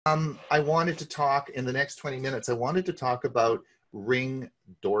I wanted to talk in the next 20 minutes, I wanted to talk about Ring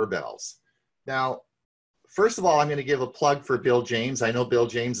doorbells. Now, first of all, I'm going to give a plug for Bill James. I know Bill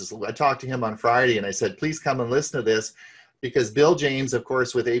James is, I talked to him on Friday and I said, please come and listen to this, because Bill James, of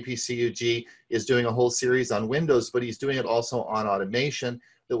course, with APCUG is doing a whole series on Windows, but he's doing it also on automation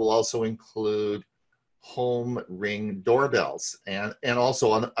that will also include home Ring doorbells and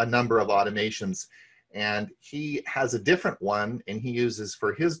also a number of automations. And he has a different one and he uses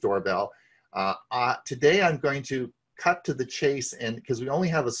for his doorbell. Today I'm going to cut to the chase, and because we only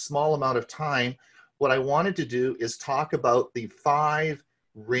have a small amount of time, what I wanted to do is talk about the 5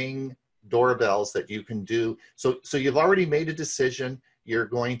 Ring doorbells that you can do. So you've already made a decision, you're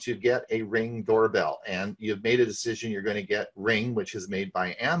going to get a Ring doorbell, and you've made a decision you're going to get Ring, which is made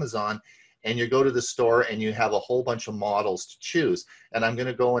by Amazon, and you go to the store and you have a whole bunch of models to choose. And I'm going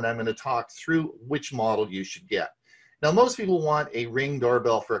to go and I'm going to talk through which model you should get. Now, most people want a Ring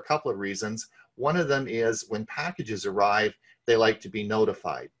doorbell for a couple of reasons. One of them is when packages arrive, they like to be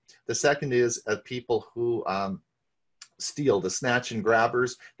notified. The second is of people who steal, the snatch and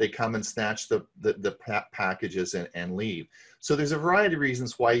grabbers. They come and snatch the packages and leave. So there's a variety of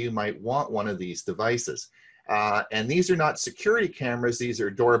reasons why you might want one of these devices. And these are not security cameras, these are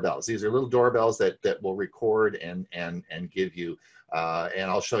doorbells. These are little doorbells that will record and give you,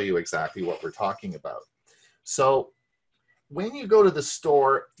 and I'll show you exactly what we're talking about. So when you go to the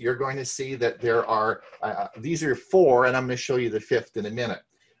store, you're going to see that there are, these are 4, and I'm going to show you the 5th in a minute.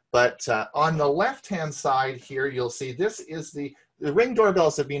 But on the left-hand side here, you'll see this is the Ring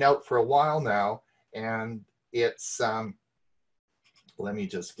doorbells have been out for a while now, and it's, let me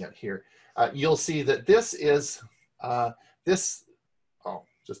just get here. You'll see that this is oh, just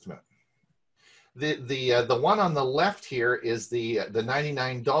a minute. The one on the left here is the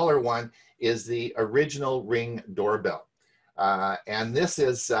 $99 one, is the original Ring doorbell. And this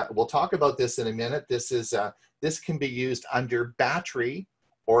is, we'll talk about this in a minute. This is, this can be used under battery,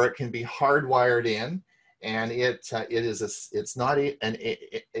 or it can be hardwired in. And it's a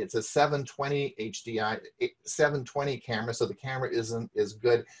 720 HDI, 720 camera. So the camera isn't as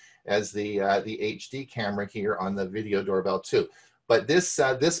good as the HD camera here on the video doorbell 2. But this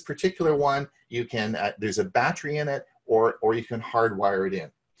this particular one, you can there's a battery in it, or you can hardwire it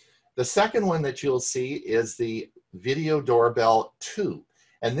in. The second one that you'll see is the video doorbell 2,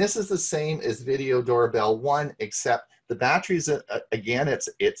 and this is the same as video doorbell 1, except the batteries again it's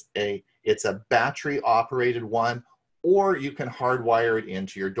a battery operated one, or you can hardwire it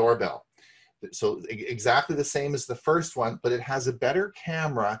into your doorbell. So exactly the same as the first one, but it has a better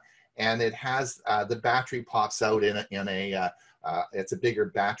camera, and it has the battery pops out in a it's a bigger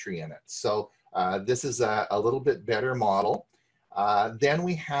battery in it. So this is a little bit better model. Then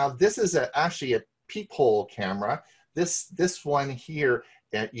we have, this is actually a peephole camera. This one here,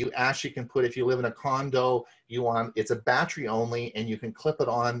 you actually can put, if you live in a condo, it's a battery only, and you can clip it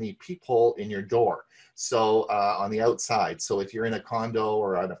on the peephole in your door. So on the outside. So if you're in a condo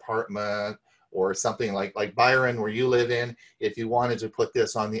or an apartment or something like Byron, where you live in, if you wanted to put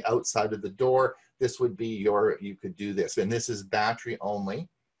this on the outside of the door, this would be you could do this. And this is battery only.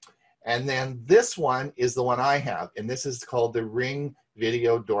 And then this one is the one I have, and this is called the Ring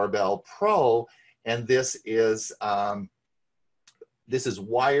Video Doorbell Pro, and this is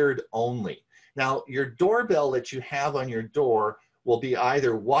wired only. Now, your doorbell that you have on your door will be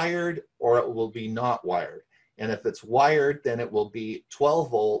either wired or it will be not wired. And if it's wired, then it will be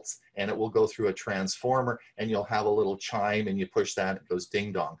 12 volts, and it will go through a transformer, and you'll have a little chime, and you push that, it goes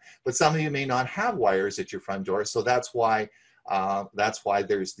ding dong. But some of you may not have wires at your front door, so that's why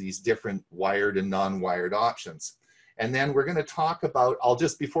there's these different wired and non-wired options. And then we're going to talk about,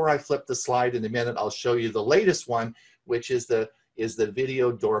 before I flip the slide in a minute, I'll show you the latest one, which is the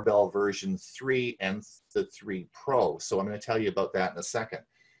Video Doorbell version 3 and the 3 Pro. So I'm going to tell you about that in a second.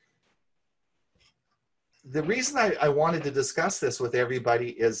 The reason I wanted to discuss this with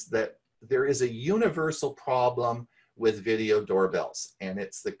everybody is that there is a universal problem with video doorbells, and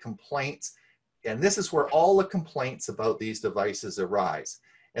it's the complaints. And this is where all the complaints about these devices arise.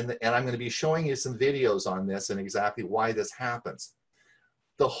 And I'm going to be showing you some videos on this and exactly why this happens.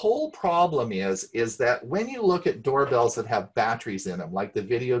 The whole problem is that when you look at doorbells that have batteries in them, like the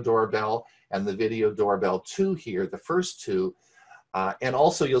Video Doorbell and the Video Doorbell 2 here, the first two, and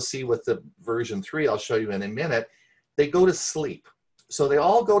also you'll see with the version 3, I'll show you in a minute, they go to sleep. So they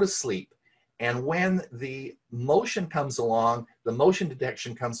all go to sleep. And when the motion comes along, the motion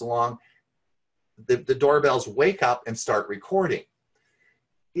detection comes along, the doorbells wake up and start recording.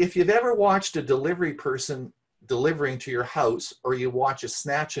 If you've ever watched a delivery person delivering to your house, or you watch a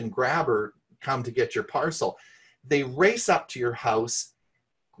snatch and grabber come to get your parcel, they race up to your house,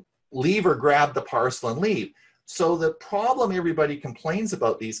 leave or grab the parcel and leave. So the problem everybody complains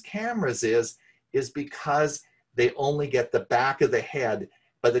about these cameras is because they only get the back of the head.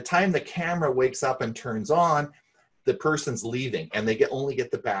 By the time the camera wakes up and turns on, the person's leaving and they only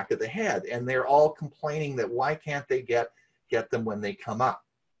get the back of the head. And they're all complaining that why can't they get them when they come up?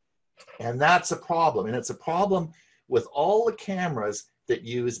 And that's a problem. And it's a problem with all the cameras that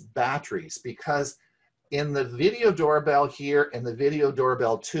use batteries, because in the video doorbell here and the video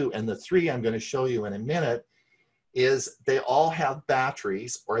doorbell 2 and the 3 I'm going to show you in a minute, is they all have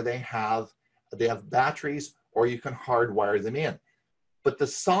batteries, or they have batteries, or you can hardwire them in. But the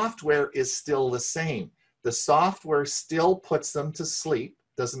software is still the same. The software still puts them to sleep.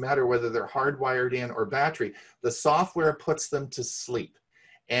 Doesn't matter whether they're hardwired in or battery. The software puts them to sleep,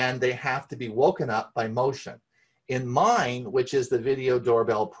 and they have to be woken up by motion. In mine, which is the Video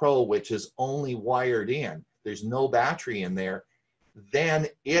Doorbell Pro, which is only wired in, there's no battery in there, then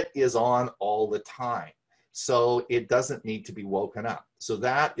it is on all the time. So it doesn't need to be woken up. So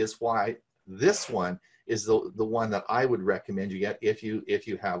that is why this one is the one that I would recommend you get if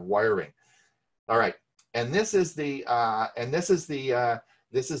you have wiring. All right, and this is the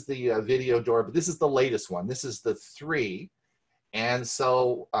video doorbell. This is the latest one. This is the 3. And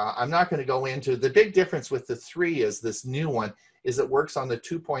so I'm not going to go into the big difference with the 3 is this new one is it works on the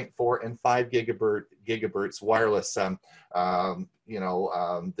 2.4 and 5 gigahertz wireless that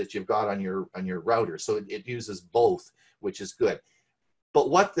you've got on your router. So it uses both, which is good. But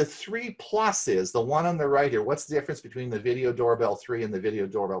what the 3 Plus is, the one on the right here, what's the difference between the Video Doorbell 3 and the Video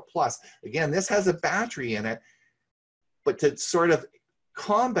Doorbell Plus? Again, this has a battery in it, but to sort of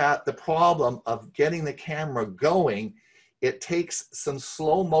combat the problem of getting the camera going, it takes some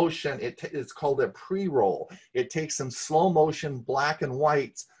slow motion. It's called a pre-roll. It takes some slow motion black and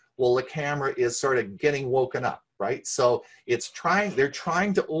whites while the camera is sort of getting woken up, right? So they're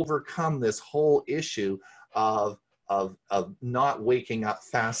trying to overcome this whole issue of not waking up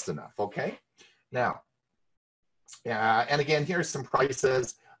fast enough, okay? Now, and again, here's some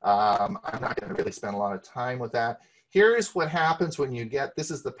prices. I'm not gonna really spend a lot of time with that. Here's what happens when you get,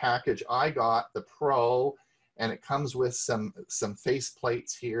 this is the package I got, the Pro, and it comes with some face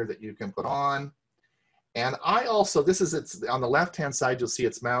plates here that you can put on. And I also, it's on the left-hand side, you'll see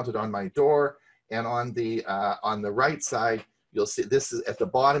it's mounted on my door, and on the right side, you'll see this is at the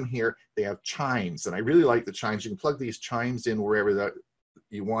bottom here, they have chimes, and I really like the chimes. You can plug these chimes in wherever that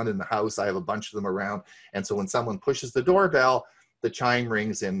you want in the house. I have a bunch of them around, and so when someone pushes the doorbell, the chime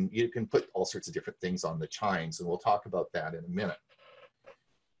rings, and you can put all sorts of different things on the chimes, and we'll talk about that in a minute.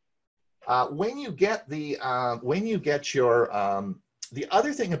 When you get your, the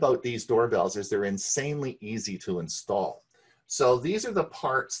other thing about these doorbells is they're insanely easy to install. So these are the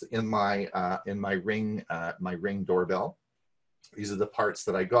parts in my Ring doorbell. These are the parts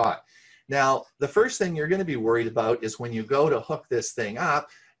that I got. Now, the first thing you're going to be worried about is when you go to hook this thing up,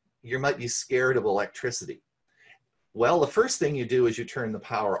 you might be scared of electricity. Well, the first thing you do is you turn the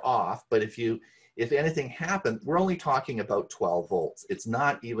power off, but if anything happened, we're only talking about 12 volts. It's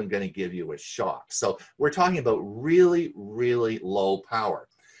not even going to give you a shock. So we're talking about really, really low power.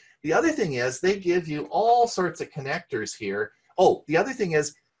 The other thing is they give you all sorts of connectors here. Oh, the other thing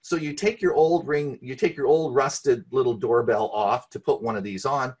is, so you take your old Ring, you take your old rusted little doorbell off to put one of these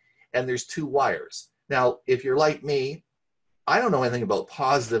on, and there's 2 wires. Now, if you're like me, I don't know anything about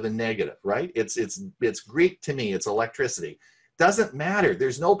positive and negative, right? It's Greek to me, it's electricity. Doesn't matter.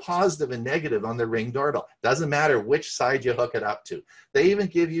 There's no positive and negative on the Ring doorbell. Doesn't matter which side you hook it up to. They even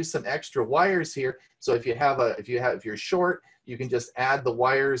give you some extra wires here. So if you're short, you can just add the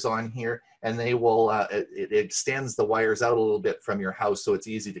wires on here, and they will it extends the wires out a little bit from your house, so it's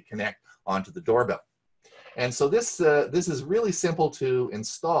easy to connect onto the doorbell. And so this is really simple to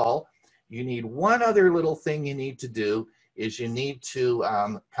install. You need one other little thing you need to do is you need to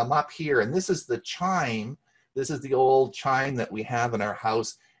come up here, and this is the chime. This is the old chime that we have in our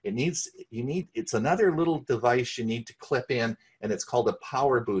house. It's another little device you need to clip in, and it's called a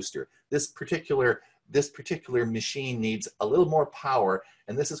power booster. This particular machine needs a little more power,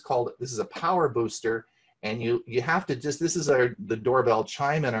 and this is a power booster, and you have to this is the doorbell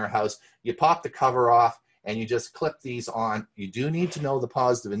chime in our house. You pop the cover off, and you just clip these on. You do need to know the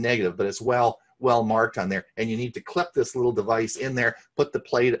positive and negative, but it's well marked on there, and you need to clip this little device in there, put the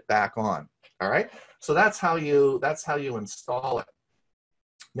plate back on. All right. So that's how you install it.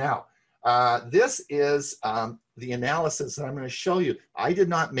 Now, this is the analysis that I'm going to show you. I did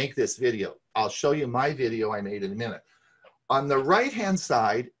not make this video. I'll show you my video I made in a minute. On the right-hand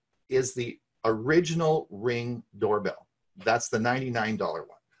side is the original Ring doorbell. That's the $99 one.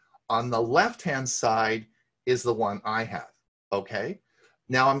 On the left-hand side is the one I have, okay?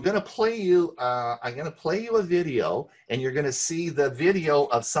 Now I'm going to play you a video, and you're going to see the video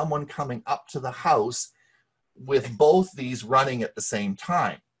of someone coming up to the house with both these running at the same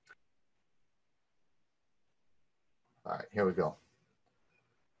time. All right, here we go.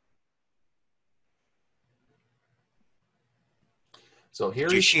 So here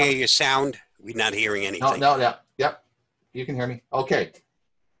Do you share your sound? We're not hearing anything. No, yep. You can hear me. Okay.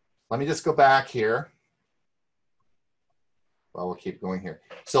 Let me just go back here. Well, we'll keep going here.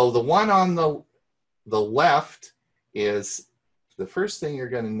 So the one on the left is the first thing you're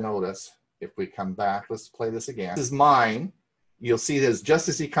going to notice. If we come back, let's play this again. This is mine. You'll see this just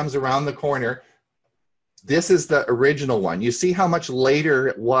as he comes around the corner. This is the original one. You see how much later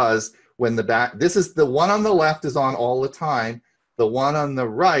it was when the back, this is the one on the left is on all the time. The one on the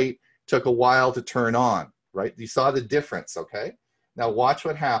right took a while to turn on, right? You saw the difference, okay? Now watch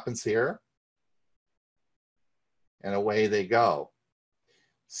what happens here. And away they go.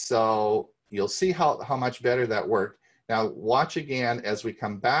 So you'll see how much better that worked. Now watch again as we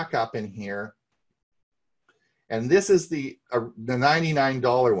come back up in here. And this is the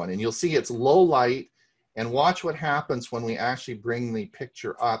 $99 one. And you'll see it's low light. And watch what happens when we actually bring the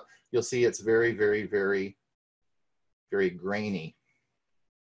picture up. You'll see it's very, very, very, very grainy.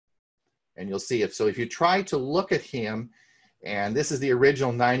 And you'll see it. So if you try to look at him, and this is the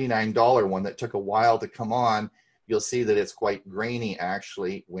original $99 one that took a while to come on, you'll see that it's quite grainy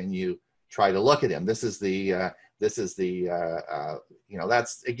actually when you try to look at him. This is the, you know,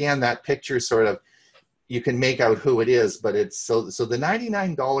 that's, again, that picture sort of, you can make out who it is, but it's, so the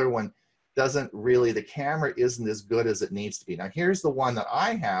 $99 one doesn't really, the camera isn't as good as it needs to be. Now here's the one that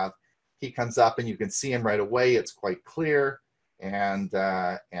I have. He comes up and you can see him right away. It's quite clear, and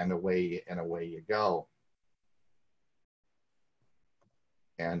away you go.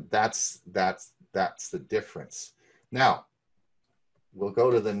 And that's the difference. Now we'll go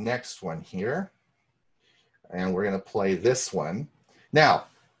to the next one here, and we're going to play this one. Now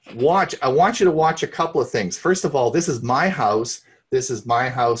watch. I want you to watch a couple of things. First of all, this is my house. This is my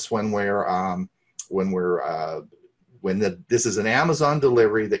house when this is an Amazon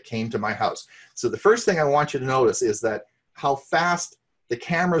delivery that came to my house. So the first thing I want you to notice is that how fast the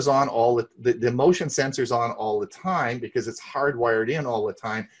camera's on the motion sensor's on all the time, because it's hardwired in all the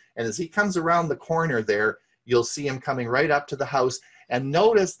time. And as he comes around the corner there, you'll see him coming right up to the house, and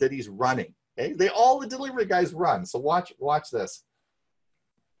notice that he's running. Okay? All the delivery guys run. So watch this.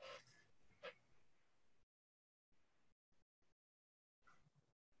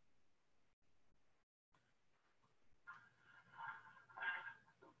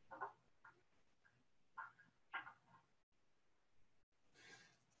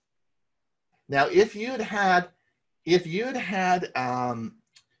 Now, if you had, and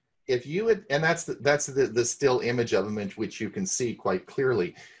that's the still image of him, which you can see quite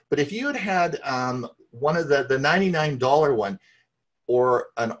clearly. But if you had one of the $99 one, or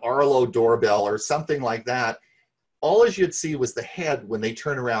an Arlo doorbell or something like that, all as you'd see was the head when they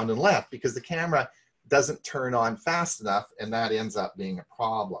turn around and left, because the camera doesn't turn on fast enough, and that ends up being a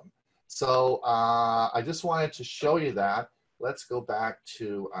problem. So I just wanted to show you that. Let's go back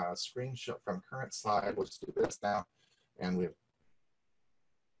to screenshot from current slide. Let's do this now. And we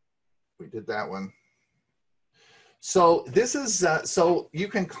did that one. So this is, so you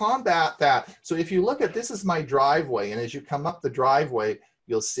can combat that. So if you look at, this is my driveway, and as you come up the driveway,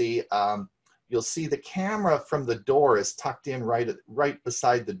 you'll see the camera from the door is tucked in right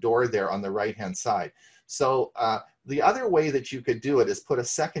beside the door there on the right-hand side. So the other way that you could do it is put a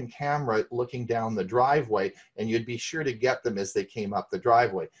second camera looking down the driveway, and you'd be sure to get them as they came up the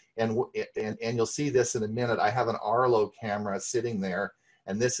driveway. And you'll see this in a minute. I have an Arlo camera sitting there,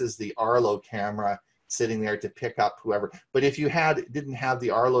 and this is the Arlo camera sitting there to pick up whoever. But if you didn't have the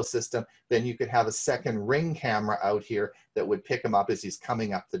Arlo system, then you could have a second Ring camera out here that would pick him up as he's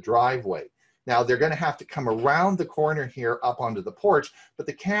coming up the driveway. Now they're going to have to come around the corner here up onto the porch, but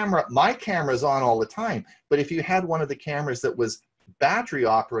the camera, my camera is on all the time. But if you had one of the cameras that was battery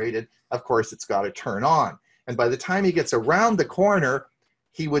operated, of course it's got to turn on. And by the time he gets around the corner,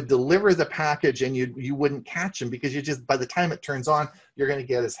 he would deliver the package, and you wouldn't catch him, because by the time it turns on, you're going to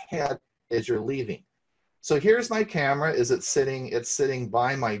get his head as you're leaving. So here's my camera. It's sitting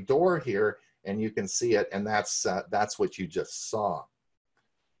by my door here, and you can see it, and that's what you just saw.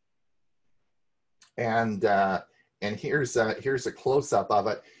 And here's a close-up of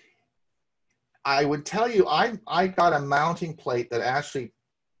it. I would tell you, I got a mounting plate that actually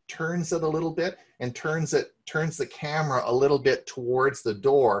turns it a little bit and turns the camera a little bit towards the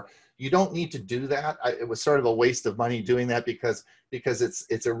door. You don't need to do that. It was sort of a waste of money doing that, because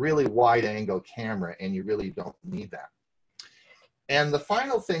it's a really wide angle camera, and you really don't need that. And the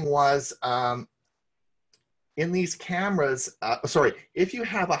final thing was, in these cameras, if you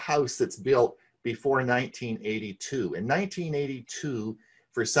have a house that's built before 1982, in 1982,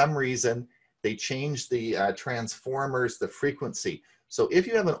 for some reason, they changed the transformers, the frequency. So if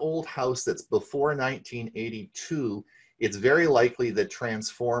you have an old house that's before 1982, it's very likely the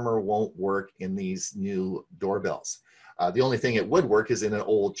transformer won't work in these new doorbells. The only thing it would work is in an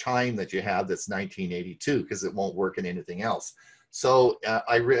old chime that you have that's 1982, because it won't work in anything else. So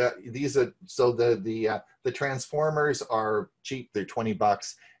the transformers are cheap; they're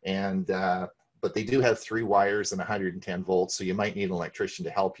 $20, and but they do have 3 wires and 110 volts. So you might need an electrician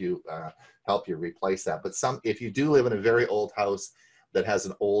to help you replace that. But if you do live in a very old house that has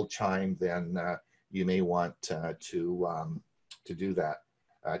an old chime, then you may want to do that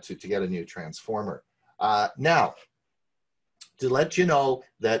to get a new transformer. Now, to let you know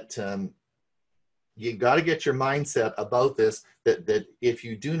that you got to get your mindset about this, that if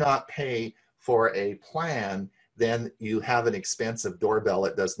you do not pay for a plan, then you have an expensive doorbell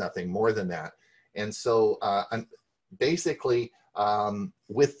that does nothing more than that. And so basically,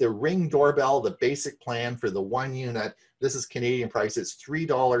 with the Ring doorbell, the basic plan for the 1 unit, this is Canadian price, it's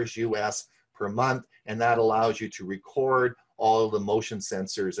 $3 US per month, and that allows you to record all the motion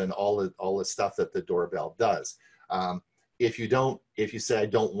sensors and all the stuff that the doorbell does. If you say I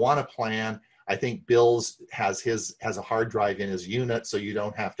don't want a plan, I think Bill's has a hard drive in his unit, so you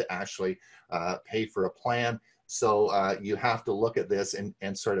don't have to actually pay for a plan. So you have to look at this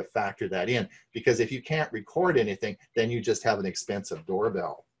and sort of factor that in, because if you can't record anything, then you just have an expensive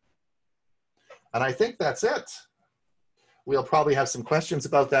doorbell. And I think that's it. We'll probably have some questions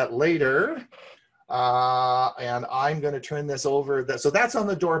about that later. And I'm going to turn this over. So that's on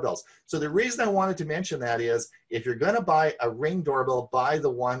the doorbells. So the reason I wanted to mention that is, if you're going to buy a Ring doorbell, buy the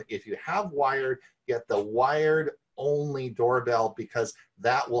one, if you have wired, get the wired only doorbell, because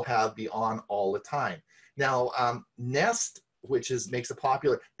that will be on all the time. Now, Nest, which makes it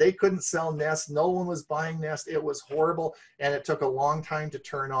popular, they couldn't sell Nest. No one was buying Nest. It was horrible, and it took a long time to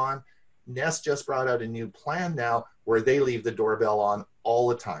turn on. Nest just brought out a new plan now where they leave the doorbell on all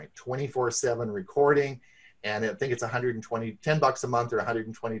the time, 24/7 recording, and I think it's $10 a month or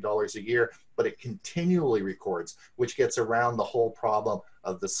 $120 a year, but it continually records, which gets around the whole problem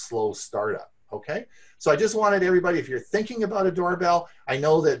of the slow startup. Okay, so I just wanted everybody, if you're thinking about a doorbell, I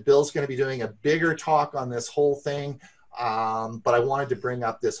know that Bill's going to be doing a bigger talk on this whole thing, but I wanted to bring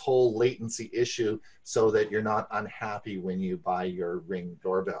up this whole latency issue so that you're not unhappy when you buy your Ring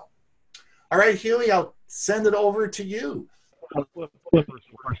doorbell. All right, Hewie, I'll send it over to you.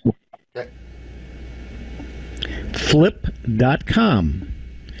 Okay. Flip.com.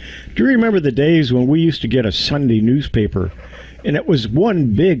 Do you remember the days when we used to get a Sunday newspaper, and it was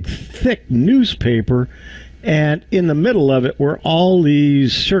one big, thick newspaper, and in the middle of it were all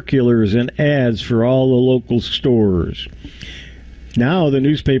these circulars and ads for all the local stores? Now the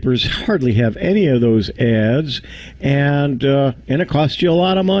newspapers hardly have any of those ads, and it costs you a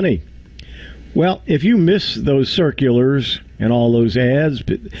lot of money. Well, if you miss those circulars and all those ads,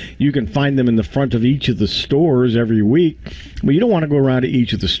 you can find them in the front of each of the stores every week. But you don't want to go around to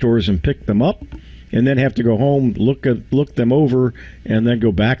each of the stores and pick them up and then have to go home, look them over, and then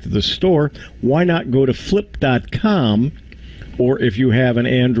go back to the store. Why not go to flip.com, or if you have an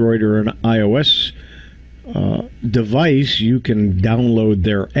Android or an iOS device, you can download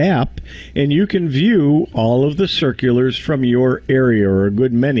their app, and you can view all of the circulars from your area, or a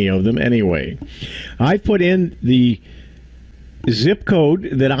good many of them anyway. I put in the zip code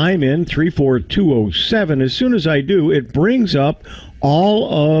that I'm in, 34207. As soon as I do, it brings up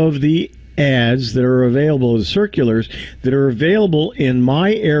all of the ads that are available, the circulars that are available in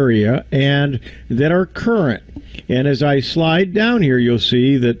my area and that are current. And as I slide down here, you'll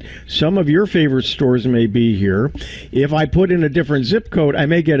see that some of your favorite stores may be here. If I put in a different zip code, I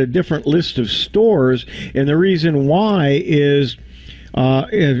may get a different list of stores. And the reason why is,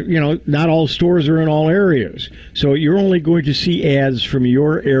 not all stores are in all areas. So you're only going to see ads from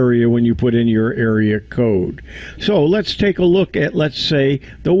your area when you put in your area code. So let's take a look at, let's say,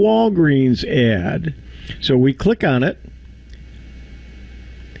 the Walgreens ad. So we click on it,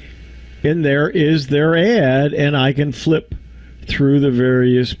 and there is their ad, and I can flip through the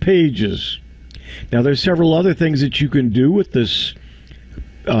various pages. Now, there's several other things that you can do with this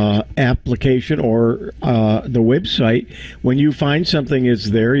application or the website. When you find something is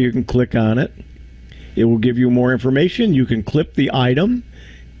there, you can click on it. It will give you more information. You can clip the item,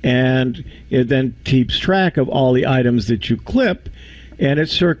 and it then keeps track of all the items that you clip, and it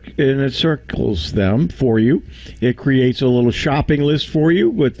circles them for you. It creates a little shopping list for you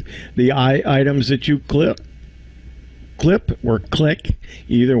with the items that you clip. clip or click,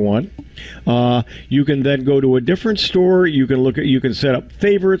 either one. You can then go to a different store. You can set up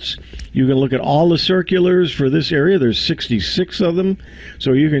favorites. You can look at all the circulars for this area. There's 66 of them.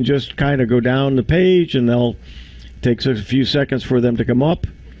 So you can just kind of go down the page, and they'll take a few seconds for them to come up.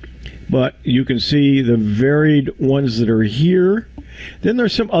 But you can see the varied ones that are here. Then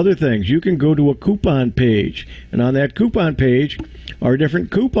there's some other things. You can go to a coupon page, and on that coupon page are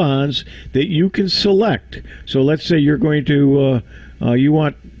different coupons that you can select. So let's say you're going to, you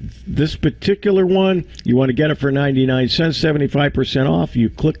want this particular one, you want to get it for 99 cents, 75% off. You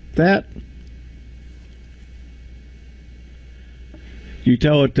click that. You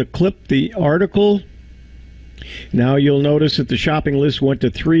tell it to clip the article. Now you'll notice that the shopping list went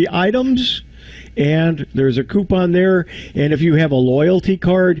to 3 items, and there's a coupon there. And if you have a loyalty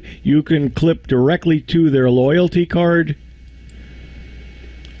card, you can clip directly to their loyalty card.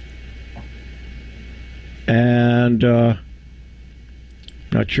 And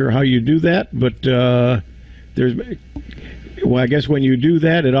not sure how you do that, but well, I guess when you do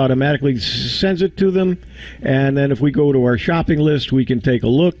that, it automatically sends it to them. And then if we go to our shopping list, we can take a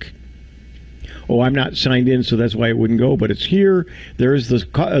look. Oh, I'm not signed in, so that's why it wouldn't go, but it's here. There's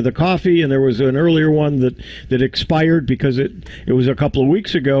the coffee, and there was an earlier one that expired because it was a couple of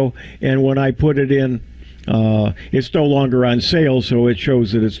weeks ago, and when I put it in, it's no longer on sale, so it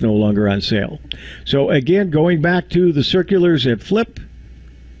shows that it's no longer on sale. So again, going back to the circulars at flip.com.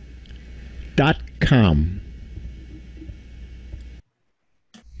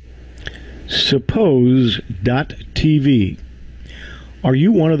 Suppose.tv. Are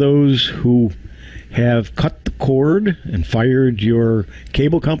you one of those who have cut the cord and fired your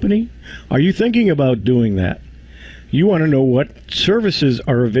cable company? Are you thinking about doing that? You want to know what services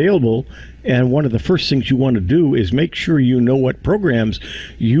are available, and one of the first things you want to do is make sure you know what programs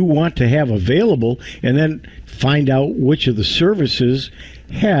you want to have available, and then find out which of the services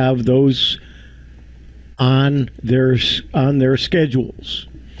have those on their schedules.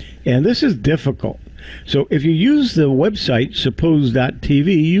 And this is difficult. So if you use the website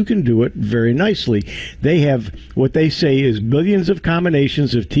suppose.tv, you can do it very nicely. They have what they say is billions of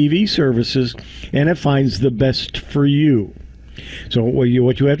combinations of TV services, and it finds the best for you. So what you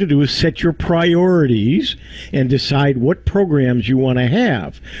have to do is set your priorities and decide what programs you want to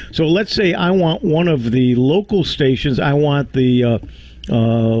have. So let's say I want one of the local stations. I want the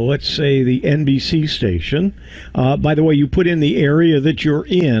let's say the NBC station. By the way, you put in the area that you're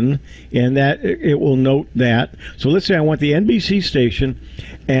in, and that it will note that. So let's say I want the NBC station,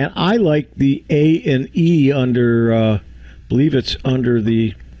 and I like the A&E under, I believe it's under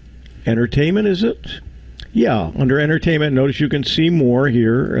the entertainment, is it? Yeah, under entertainment. Notice you can see more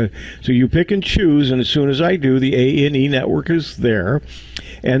here. So you pick and choose, and as soon as I do, the A&E network is there.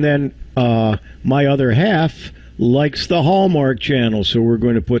 And then my other half likes the Hallmark channel, so we're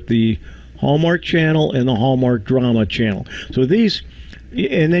going to put the Hallmark channel and the Hallmark drama channel. So these,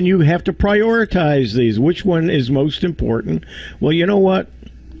 and then you have to prioritize these. Which one is most important? Well, you know what?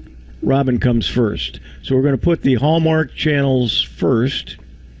 Robin comes first. So we're going to put the Hallmark channels first,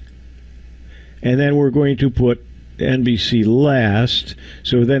 and then we're going to put NBC last.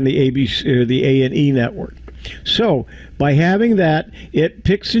 So then the ABC, the A&E network. So by having that, it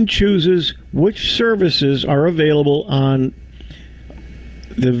picks and chooses which services are available on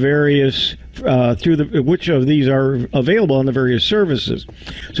the various which of these are available on the various services.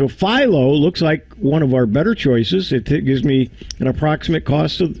 So Philo looks like one of our better choices. It gives me an approximate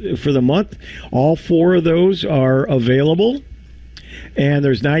cost for the month. All 4 of those are available. And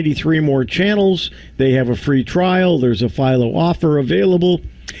there's 93 more channels. They have a free trial. There's a Philo offer available.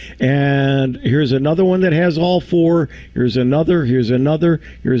 And here's another one that has all 4. Here's another, here's another,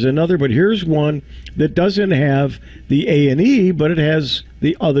 here's another. But here's one that doesn't have the A&E, but it has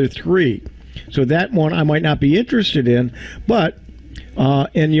the other 3. So that one I might not be interested in. But,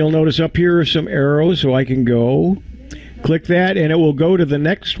 and you'll notice up here are some arrows, so I can go click that, and it will go to the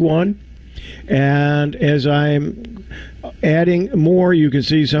next one. And as I'm adding more, you can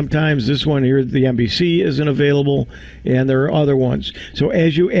see sometimes this one here, the NBC, isn't available, and there are other ones. So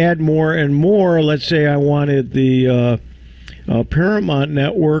as you add more and more, let's say I wanted the Paramount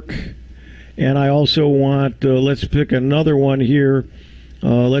Network, and I also want, let's pick another one here,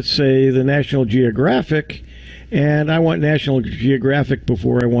 let's say the National Geographic, and I want National Geographic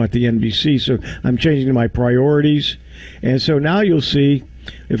before I want the NBC, so I'm changing my priorities. And so now you'll see,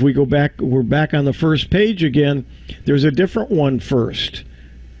 if we go back, we're back on the first page again. There's a different one first.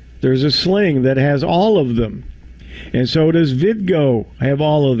 There's a Sling that has all of them. And so does VidGo have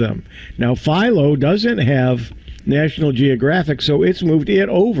all of them. Now, Philo doesn't have National Geographic, so it's moved it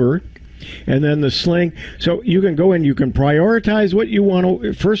over. and then the Sling. So you can go in, you can prioritize what you want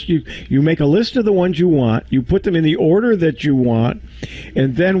to. First, you make a list of the ones you want, you put them in the order that you want,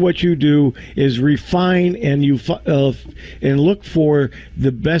 and then what you do is refine and and look for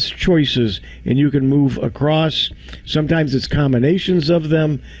the best choices, and you can move across. Sometimes it's combinations of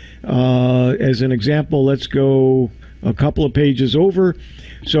them. As an example, let's go a couple of pages over.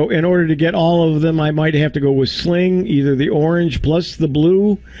 So in order to get all of them, I might have to go with Sling, either the orange plus the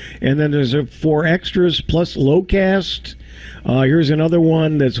blue, and then there's 4 extras plus Lowcast. Here's another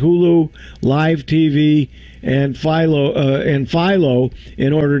one that's Hulu, Live TV, and Philo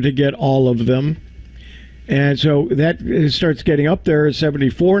in order to get all of them. And so that starts getting up there at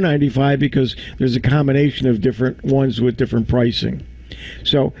 $74.95 because there's a combination of different ones with different pricing.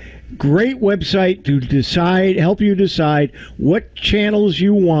 So great website to help you decide what channels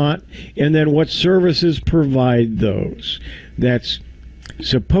you want and then what services provide those. That's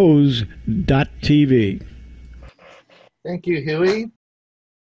suppose.tv. Thank you, Hewie.